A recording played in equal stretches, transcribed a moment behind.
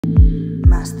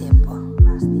Más tiempo.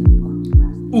 Más tiempo.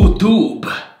 Más tiempo.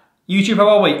 YouTube, how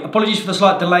are we? Apologies for the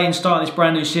slight delay in starting this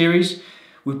brand new series.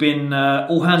 We've been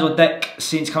all hands on deck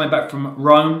since coming back from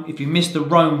Rome. If you missed the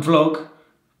Rome vlog,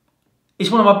 it's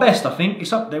one of my best, I think.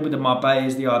 It's up there with the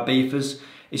Marbellas, the Ibizas.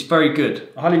 It's very good.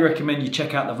 I highly recommend you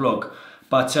check out the vlog.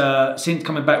 But since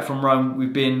coming back from Rome,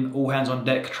 we've been all hands on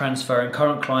deck transferring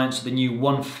current clients to the new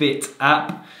OneFit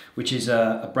app, which is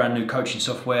a brand new coaching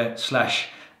software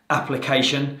 /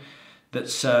 application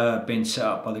that's been set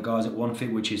up by the guys at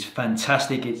OneFit, which is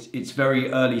fantastic. It's very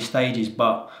early stages,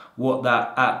 but what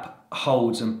that app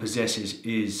holds and possesses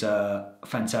is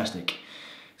fantastic.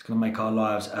 It's going to make our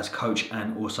lives as coach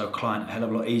and also client a hell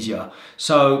of a lot easier.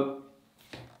 So,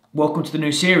 welcome to the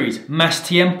new series, Máss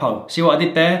Tiempo. See what I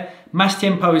did there? Máss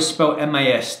Tiempo is spelled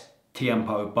M-A-S,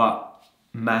 Tiempo, but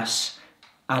Mass,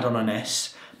 add on an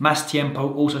S. Máss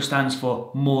Tiempo also stands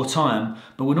for more time,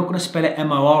 but we're not going to spell it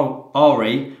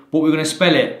M-O-R-E. What we're going to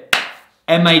spell it,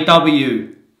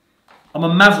 M-A-W. I'm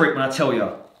a maverick when I tell you.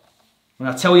 When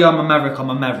I tell you I'm a maverick, I'm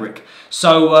a maverick.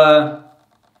 So,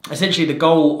 essentially the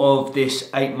goal of this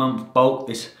 8-month bulk,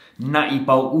 this natty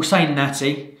bulk, we'll say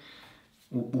natty,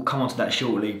 we'll come on to that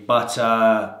shortly, but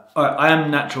I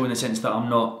am natural in the sense that I'm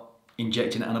not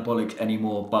injecting anabolics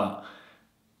anymore, but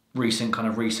recent kind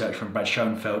of research from Brad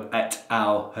Schoenfeld et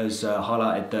al. Has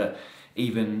highlighted that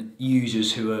even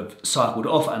users who have cycled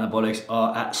off anabolics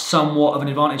are at somewhat of an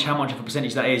advantage. How much of a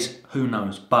percentage that is, who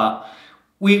knows, but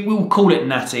we'll call it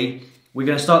natty. We're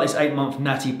going to start this 8-month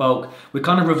natty bulk. We're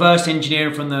kind of reverse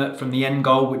engineering from the end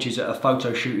goal, which is a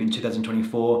photo shoot in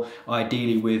 2024,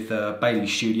 ideally with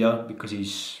Bailey's studio, because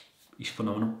he's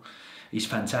phenomenal. He's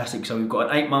fantastic. So we've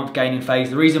got an 8-month gaining phase.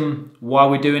 The reason why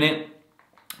we're doing it,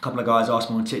 a couple of guys asked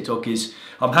me on TikTok, is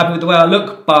I'm happy with the way I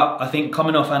look, but I think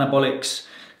coming off anabolics,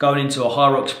 going into a high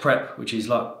rocks prep, which is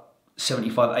like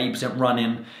 75–80%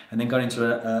 running, and then going into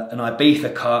an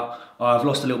Ibiza cut, I've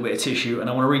lost a little bit of tissue and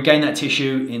I want to regain that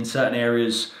tissue in certain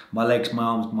areas, my legs, my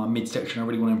arms, my midsection I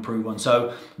really want to improve on.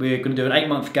 So we're going to do an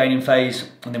 8-month gaining phase,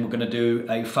 and then we're going to do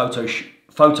a photo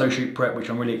shoot prep, which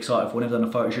I'm really excited for. I've never done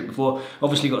a photo shoot before.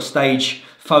 Obviously got stage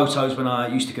photos when I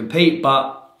used to compete,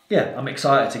 but yeah, I'm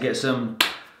excited to get some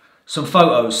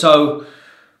photos. So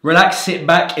relax, sit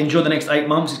back, enjoy the next 8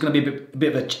 months. It's going to be a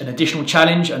bit of an additional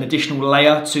challenge, an additional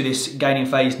layer to this gaining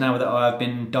phase now that I've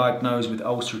been diagnosed with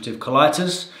ulcerative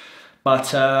colitis.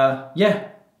 But yeah,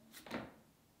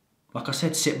 like I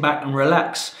said, sit back and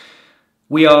relax.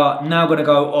 We are now going to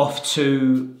go off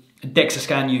to Dexa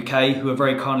Scan UK, who have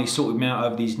very kindly sorted me out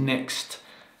over these next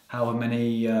however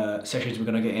many sessions we're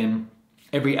going to get in.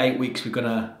 Every 8 weeks we're going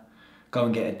to go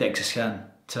and get a Dexa Scan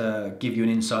to give you an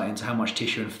insight into how much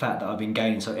tissue and fat that I've been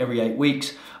gaining. So every 8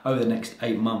 weeks over the next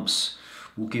 8 months,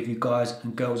 we'll give you guys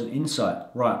and girls an insight.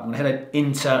 Right, I'm going to head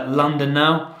into London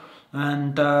now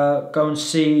and go and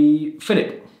see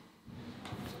Philip.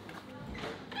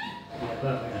 Yeah,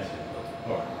 perfect.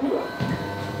 All right.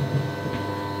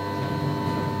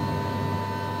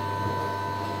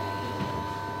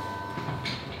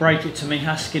 Break it to me,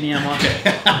 how skinny am I?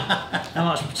 How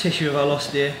much tissue have I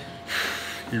lost here?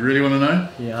 You really want to know?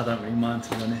 Yeah, I don't really mind, to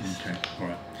be honest. Okay, all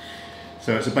right.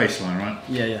 So it's a baseline, right?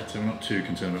 Yeah, yeah. So we're not too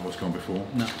concerned about what's gone before.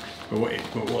 No. But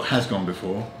what has gone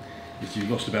before is you've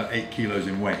lost about 8 kilos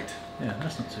in weight. Yeah,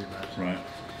 that's not too bad. Right.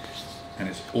 And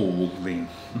it's all lean.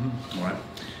 All right.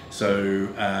 So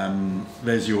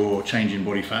there's your change in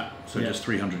body fat. So just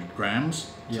 300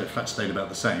 grams. So fat stayed about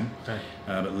the same. Okay.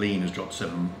 But lean has dropped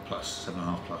 7+,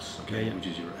 7.5+. Okay, which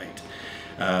is your 8.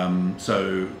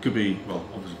 So could be, well,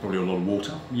 obviously probably a lot of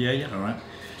water. Yeah, yeah. All right.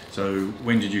 So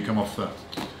when did you come off that?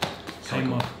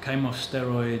 Came off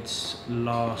steroids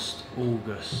last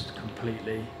August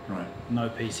completely. Right. No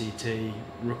PCT.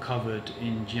 Recovered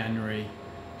in January.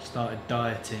 Started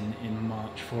dieting in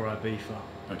March for Ibiza.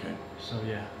 Okay. So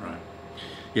yeah. Right.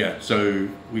 Yeah. So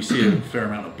we see a fair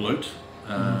amount of bloat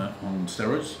on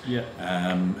steroids. Yeah.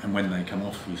 And when they come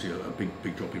off, you see a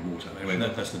big drop in water. Anyway,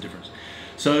 that's the difference.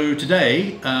 So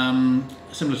today,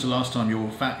 similar to last time, your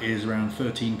fat is around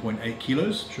 13.8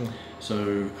 kilos. Sure.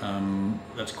 So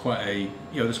that's quite a,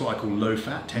 that's what I call low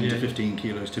fat, 10 to 15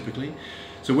 kilos typically.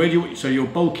 So so you're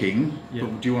bulking,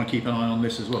 but do you want to keep an eye on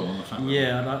this as well, on the fat level?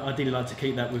 Yeah, I'd ideally like to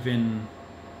keep that within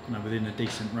a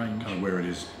decent range. Kind of where it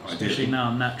is, ideally. Especially now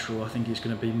I'm natural, I think it's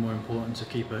going to be more important to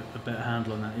keep a better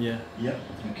handle on that, yeah. Yeah,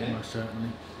 okay. Most certainly.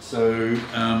 So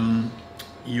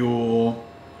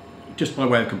just by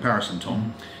way of comparison,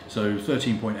 Tom, so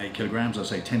 13.8 kilograms, I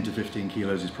say 10 to 15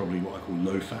 kilos is probably what I call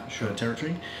low fat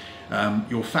territory.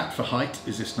 Your fat for height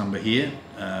is this number here,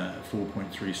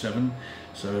 4.37.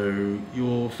 So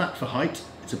your fat for height,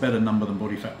 it's a better number than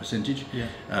body fat percentage,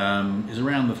 is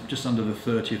around just under the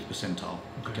 30th percentile,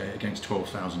 okay, against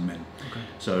 12,000 men. Okay.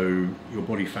 So your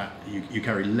body fat, you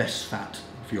carry less fat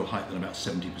for your height than about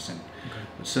 70%. Okay.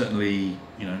 But certainly,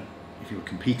 you know, if you're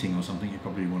competing or something, you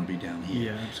probably want to be down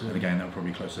here. Yeah, absolutely. And again, that'll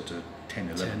probably closer to 10,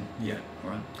 11. Yeah, all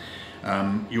right.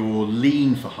 Your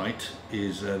lean for height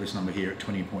is this number here at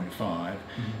 20.5.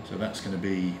 So that's going to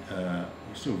be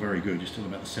still very good. You're still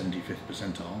about the 75th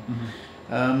percentile.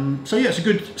 So yeah, it's a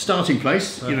good starting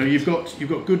place. Perfect. You know, you've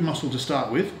got good muscle to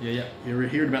start with. Yeah. You're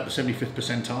here at about the 75th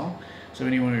percentile. So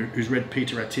anyone who's read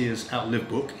Peter Attia's Outlive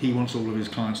book, he wants all of his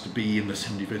clients to be in the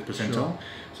 75th percentile. Sure.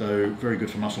 So very good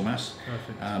for muscle mass.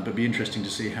 Perfect. But be interesting to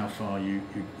see how far you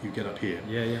get up here.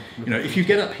 Yeah. You know, if you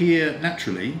get up here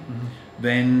naturally,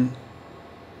 then,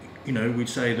 you know, we'd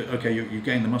say that, okay, you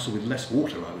gain the muscle with less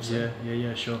water, I would say.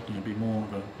 Yeah, sure. It'd be more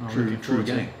of a true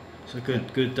gain. So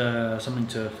good something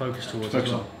to focus towards as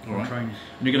well. All right. Training.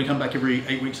 And you're going to come back every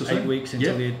 8 weeks or so? 8 weeks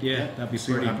until the that'd be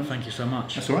brilliant. Thank you so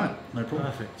much. That's all right. No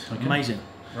problem. Perfect. Okay. Amazing.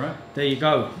 All right. There you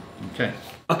go. Okay.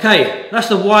 That's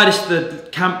the widest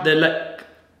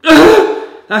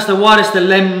that's the widest the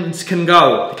lens can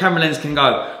go. The camera lens can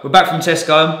go. We're back from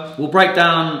Tesco. We'll break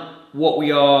down what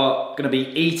we are going to be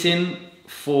eating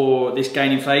for this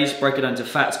gaining phase. Break it down to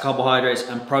fats, carbohydrates,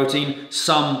 and protein.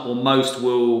 Some or most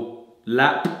will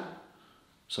lap,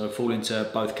 so fall into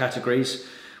both categories.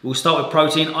 We'll start with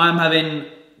protein. I'm having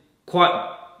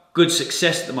quite good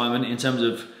success at the moment in terms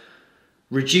of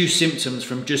reduced symptoms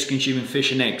from just consuming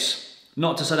fish and eggs.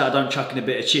 Not to say that I don't chuck in a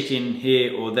bit of chicken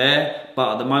here or there,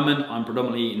 but at the moment I'm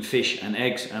predominantly eating fish and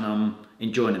eggs and I'm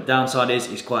enjoying it. Downside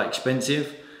is it's quite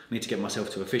expensive. I need to get myself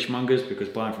to a fishmonger's because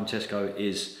buying from Tesco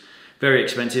is very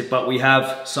expensive. But we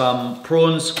have some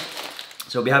prawns,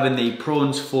 so I'll be having the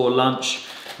prawns for lunch.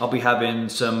 I'll be having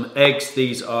some eggs.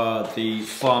 These are the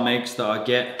farm eggs that I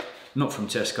get, not from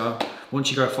Tesco. Once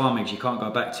you go farm eggs, you can't go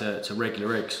back to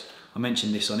regular eggs. I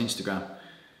mentioned this on Instagram.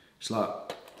 It's like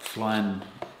flying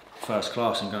first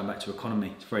class and going back to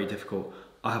economy. It's very difficult.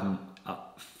 I haven't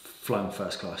flown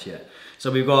first class yet.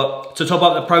 So we've got, to top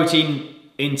up the protein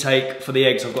intake for the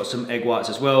eggs, I've got some egg whites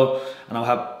as well. And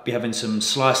I'll be having some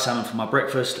sliced salmon for my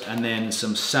breakfast and then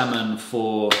some salmon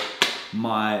for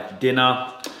my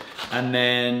dinner. And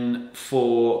then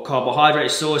for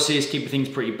carbohydrate sources, keeping things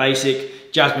pretty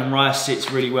basic. Jasmine rice sits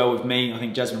really well with me. I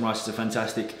think jasmine rice is a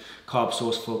fantastic carb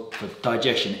source for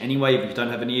digestion. Anyway, if you don't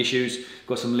have any issues,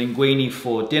 got some linguine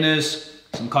for dinners,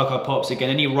 some Cocoa Pops. Again,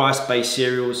 any rice-based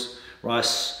cereals,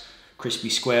 Rice Crispy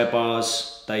Square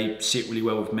bars, they sit really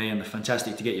well with me and they're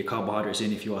fantastic to get your carbohydrates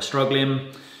in if you are struggling.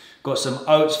 Got some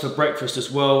oats for breakfast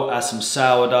as well, as some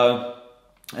sourdough.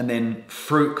 And then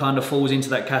fruit kind of falls into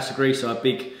that category, so a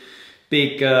big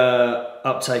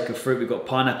uptake of fruit. We've got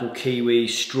pineapple, kiwi,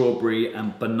 strawberry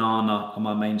and banana are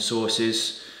my main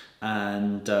sources.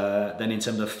 And then in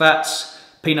terms of fats,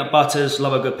 peanut butters,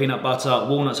 love a good peanut butter.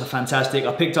 Walnuts are fantastic.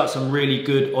 I picked up some really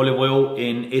good olive oil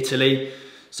in Italy.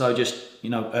 So just, you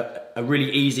know, a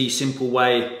really easy, simple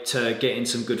way to get in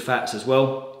some good fats as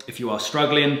well if you are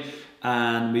struggling.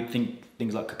 And we think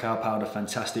things like cacao powder,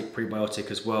 fantastic, prebiotic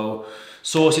as well.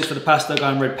 Sauces for the pasta,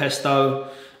 going red pesto.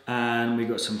 And we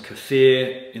got some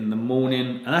kefir in the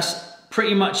morning. And that's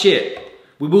pretty much it.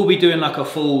 We will be doing like a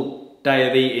full day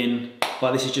of eating,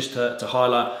 but this is just to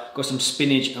highlight. Got some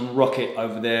spinach and rocket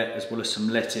over there, as well as some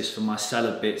lettuce for my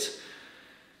salad bits.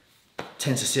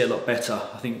 Tends to sit a lot better.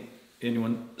 I think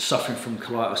anyone suffering from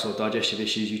colitis or digestive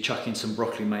issues, you chuck in some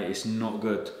broccoli, mate, it's not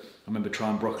good. I remember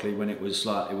trying broccoli when it was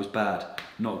bad,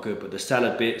 not good. But the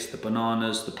salad bits, the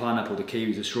bananas, the pineapple, the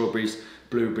kiwis, the strawberries,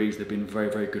 blueberries, they've been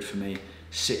very, very good for me.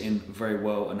 Sitting very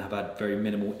well and have had very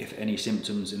minimal, if any,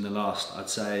 symptoms in the last, I'd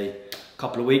say,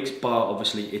 couple of weeks, bar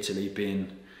obviously Italy being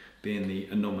the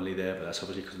anomaly there, but that's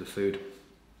obviously because of the food.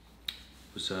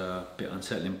 It was a bit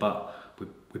unsettling, but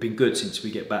we've been good since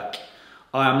we get back.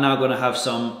 I am now going to have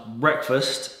some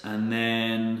breakfast and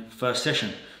then first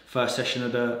session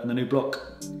of the new block.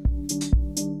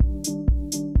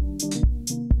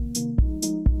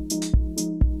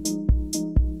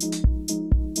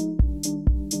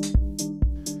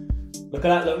 Look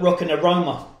at that, look, rocking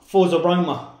aroma, Forza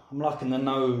Aroma. I'm liking the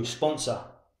no sponsor.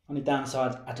 Only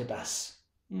downside, Adidas.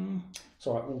 It's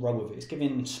alright, we'll roll with it. It's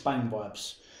giving Spain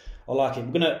vibes. I like it.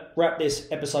 We're gonna wrap this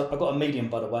episode. I got a medium,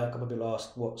 by the way. I could probably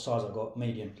ask what size I got.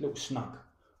 Medium, little snug.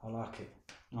 I like it.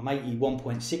 I'm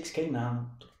 81.6 kg now.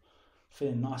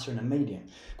 Feeling nicer in a medium.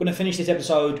 Going to finish this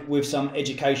episode with some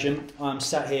education. I'm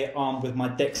sat here armed with my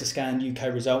Dexa Scan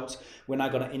UK results. We're now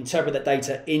going to interpret that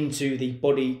data into the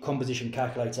body composition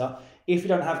calculator. If you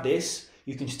don't have this,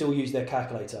 you can still use their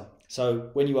calculator. So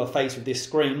when you are faced with this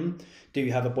screen, do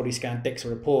you have a body scan DEXA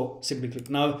report? Simply click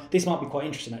no. This might be quite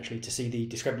interesting actually to see the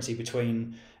discrepancy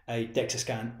between a DEXA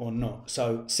scan or not.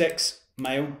 So sex,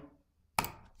 male,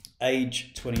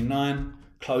 age 29,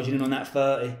 closing in on that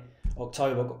 30.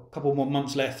 October, I've got a couple more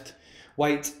months left.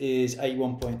 Weight is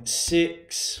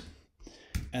 81.6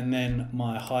 and then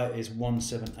my height is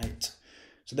 178.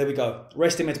 So there we go.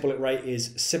 Resting metabolic rate is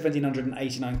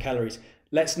 1789 calories.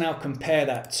 Let's now compare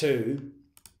that to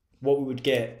what we would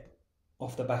get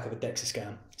off the back of a DEXA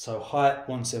scan. So height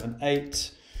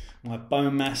 178, my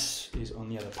bone mass is on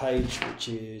the other page, which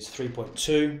is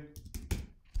 3.2.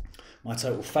 My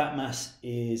total fat mass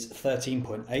is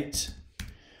 13.8.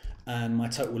 And my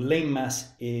total lean mass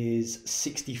is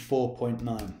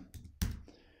 64.9.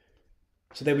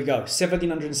 So there we go,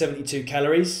 1772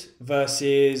 calories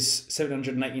versus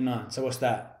 789. So what's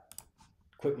that?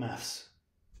 Quick maths.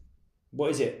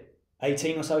 What is it?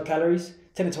 18 or so calories?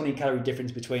 10 to 20 calorie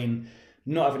difference between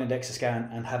not having a DEXA scan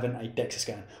and having a DEXA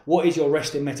scan. What is your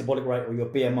resting metabolic rate or your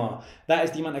BMR? That is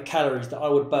the amount of calories that I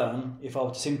would burn if I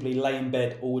were to simply lay in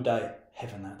bed all day.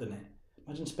 Heaven that, doesn't it?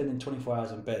 Imagine spending 24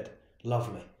 hours in bed.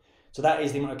 Lovely. So that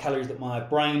is the amount of calories that my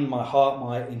brain, my heart,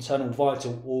 my internal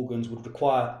vital organs would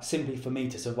require simply for me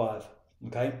to survive,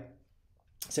 okay?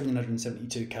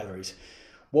 1772 calories.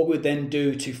 What we would then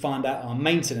do to find out our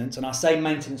maintenance, and I say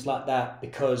maintenance like that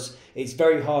because it's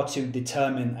very hard to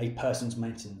determine a person's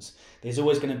maintenance. There's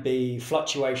always going to be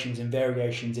fluctuations and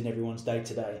variations in everyone's day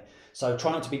to day. So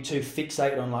try not to be too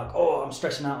fixated on like, oh, I'm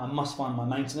stressing out, I must find my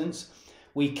maintenance.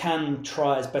 We can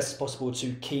try as best as possible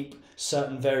to keep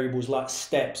certain variables like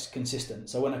steps consistent.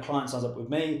 So when a client signs up with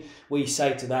me, we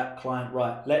say to that client,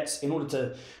 right, in order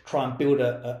to try and build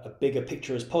a bigger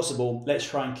picture as possible, let's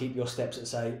try and keep your steps at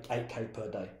say 8K per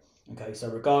day. Okay,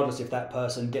 so regardless if that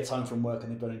person gets home from work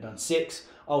and they've only done 6,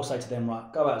 I'll say to them,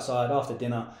 right, go outside after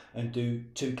dinner and do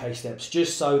 2K steps,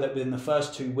 just so that within the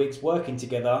first 2 weeks working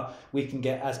together, we can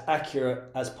get as accurate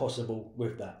as possible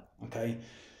with that, okay?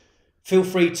 Feel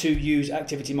free to use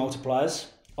activity multipliers.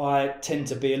 I tend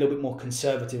to be a little bit more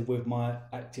conservative with my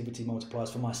activity multipliers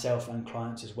for myself and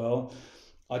clients as well.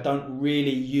 I don't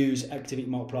really use activity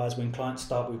multipliers when clients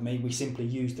start with me. We simply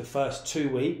use the first 2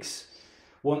 weeks,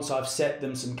 once I've set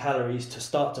them some calories, to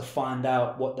start to find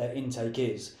out what their intake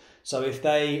is. So if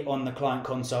they, on the client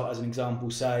consult, as an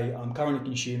example, say, I'm currently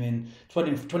consuming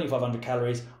 2,500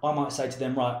 calories, I might say to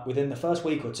them, right, within the first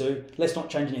week or 2, let's not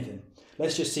change anything.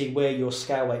 Let's just see where your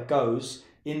scale weight goes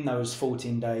in those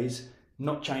 14 days,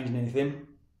 not changing anything.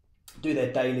 Do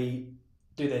their daily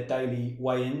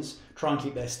weigh-ins, try and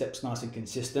keep their steps nice and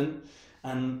consistent.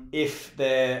 And if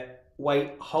their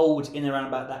weight holds in around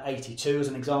about that 82 as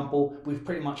an example, we've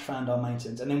pretty much found our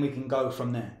maintenance, and then we can go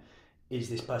from there. Is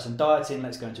this person dieting?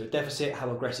 Let's go into a deficit.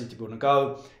 How aggressive do we want to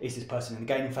go? Is this person in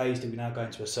the gaining phase? Do we now go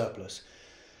into a surplus?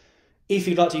 If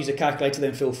you'd like to use a calculator,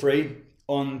 then feel free.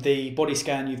 On the body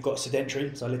scan, you've got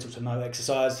sedentary, so little to no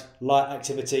exercise, light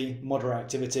activity, moderate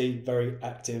activity, very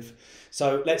active.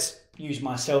 So let's use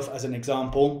myself as an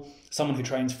example, someone who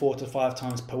trains 4 to 5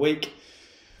 times per week.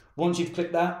 Once you've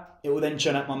clicked that, it will then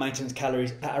churn out my maintenance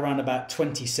calories at around about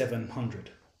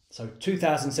 2,700. So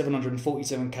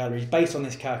 2,747 calories based on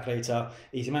this calculator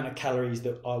is the amount of calories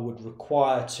that I would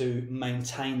require to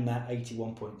maintain that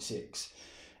 81.6.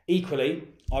 Equally,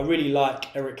 I really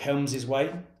like Eric Helms'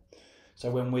 way. So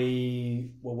when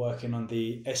we were working on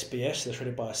the SBS, the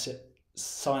Shredded by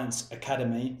Science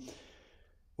Academy,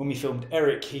 when we filmed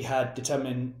Eric, he had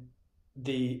determined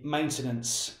the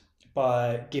maintenance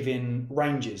by giving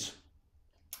ranges.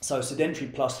 So sedentary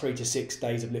plus 3 to 6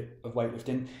 days of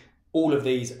weightlifting. All of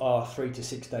these are 3 to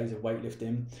 6 days of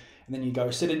weightlifting. And then you go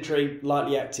sedentary,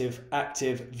 lightly active,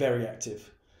 active, very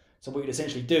active. So what you'd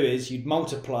essentially do is you'd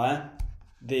multiply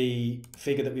the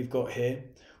figure that we've got here,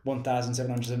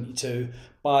 1,772,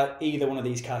 by either one of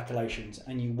these calculations,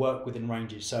 and you work within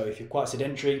ranges. So if you're quite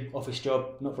sedentary, office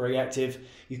job, not very active,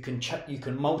 you can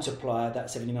multiply that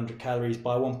 1,700 calories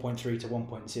by 1.3 to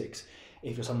 1.6.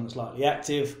 If you're someone that's lightly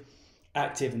active,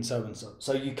 and so on.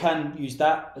 So you can use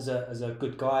that as a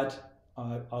good guide.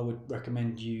 I would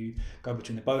recommend you go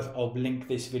between the both. I'll link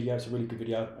this video. It's a really good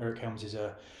video. Eric Helms is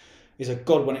a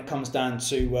god when it comes down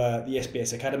to the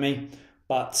SBS Academy.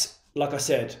 But like I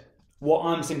said, what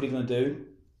I'm simply going to do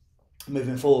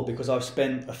moving forward, because I've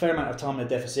spent a fair amount of time in a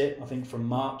deficit, I think from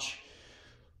March,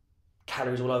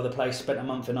 calories all over the place. Spent a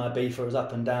month in IB, for it was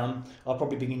up and down. I'll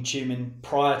probably be consuming,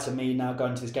 prior to me now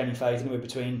going to this gaining phase, anywhere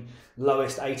between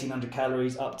lowest 1800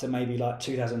 calories up to maybe like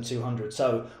 2200.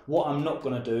 So what I'm not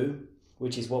going to do,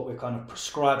 which is what we're kind of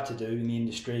prescribed to do in the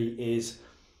industry, is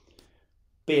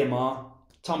BMR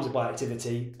times the body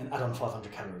activity and add on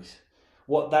 500 calories.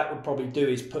 What that would probably do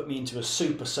is put me into a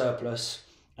super surplus,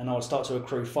 and I'll start to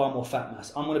accrue far more fat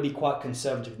mass. I'm going to be quite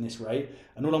conservative in this rate,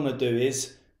 and all I'm going to do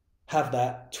is have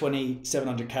that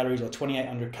 2700 calories or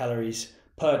 2800 calories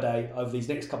per day over these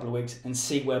next couple of weeks and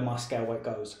see where my scale weight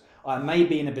goes. I may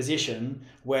be in a position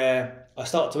where I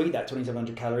start to eat that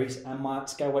 2700 calories and my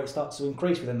scale weight starts to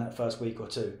increase within that first week or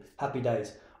two. Happy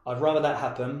days. I'd rather that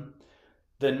happen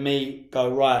than me go,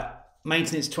 right,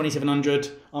 maintenance 2700,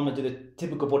 I'm going to do the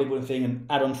typical bodybuilding thing and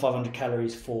add on 500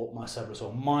 calories for my surplus,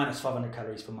 or minus 500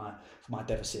 calories for my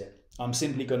deficit. I'm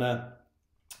simply going to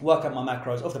work out my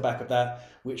macros off the back of that,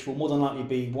 which will more than likely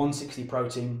be 160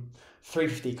 protein,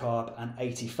 350 carb and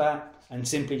 80 fat, and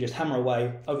simply just hammer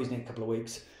away over these next couple of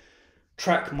weeks,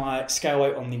 track my scale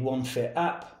weight on the OneFit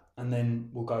app, and then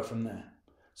we'll go from there.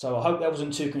 So I hope that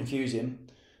wasn't too confusing.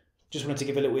 Just wanted to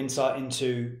give a little insight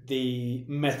into the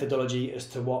methodology as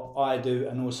to what I do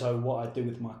and also what I do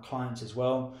with my clients as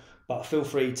well. But feel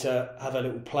free to have a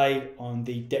little play on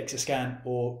the Dexa Scan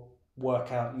or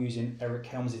work out using Eric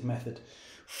Helms' method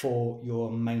for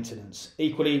your maintenance.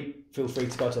 Equally, feel free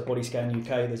to go to Body Scan UK.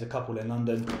 There's a couple in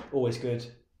London. Always good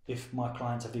if my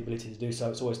clients have the ability to do so.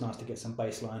 It's always nice to get some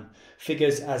baseline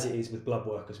figures, as it is with blood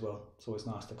work as well. It's always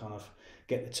nice to kind of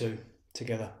get the two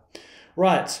together.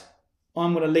 Right.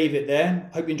 I'm going to leave it there.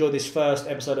 Hope you enjoyed this first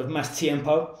episode of Máss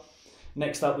Tiempo.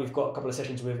 Next up, we've got a couple of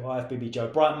sessions with IFBB Joe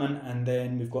Brightman, and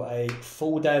then we've got a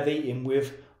full day of eating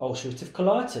with ulcerative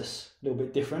colitis. A little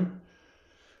bit different.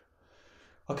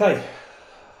 Okay.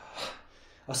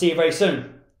 I'll see you very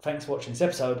soon. Thanks for watching this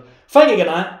episode. Thank you, good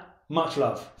night. Much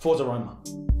love. Forza Roma.